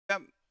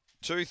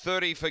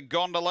2:30 for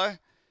Gondola.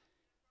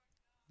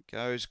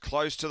 Goes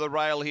close to the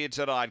rail here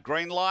tonight.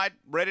 Green light,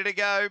 ready to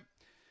go.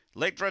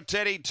 Electra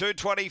Teddy,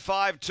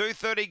 2:25,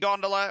 2:30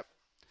 Gondola.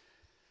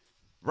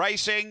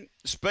 Racing,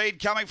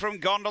 speed coming from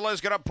Gondola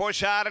is going to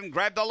push hard and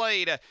grab the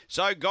lead.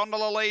 So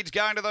Gondola leads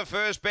going to the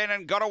first bend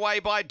and got away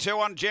by 2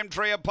 on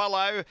Gemtree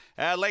Apollo.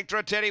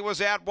 Electra Teddy was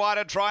out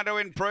wider trying to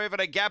improve,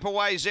 and a gap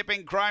away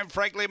Zipping Chrome,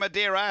 Frankly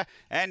Madeira,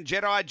 and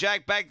Jedi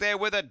Jack back there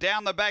with it.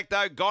 Down the back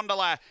though,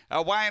 Gondola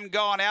away and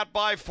gone out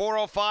by 4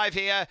 or 5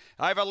 here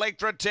over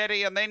Electra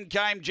Teddy, and then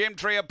came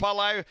Gemtree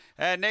Apollo.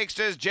 Next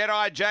is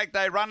Jedi Jack.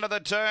 They run to the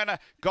turn.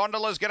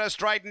 Gondola's going to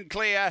straighten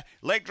clear.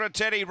 Electra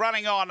Teddy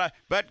running on,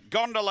 but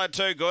Gondola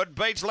too good.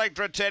 Beats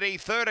Electra Teddy.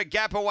 Third a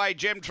gap away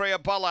Gemtree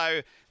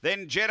Apollo.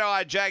 Then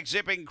Jedi Jack,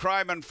 Zipping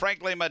Chrome and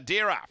Frankly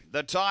Madeira.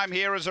 The time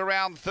here is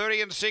around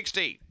 30 and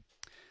 60.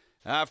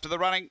 After the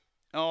running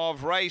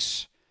of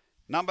race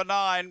number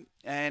 9,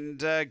 and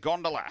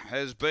Gondola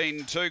has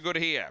been too good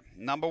here.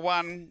 Number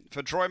 1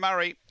 for Troy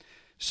Murray.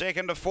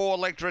 Second to 4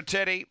 Electra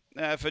Teddy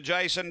for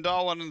Jason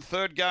Dolan, and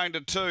third going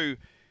to 2,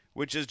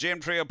 which is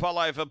Gemtree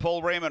Apollo for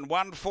Paul Reeman.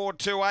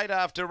 1-4-2-8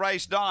 after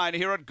race 9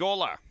 here at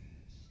Gawler.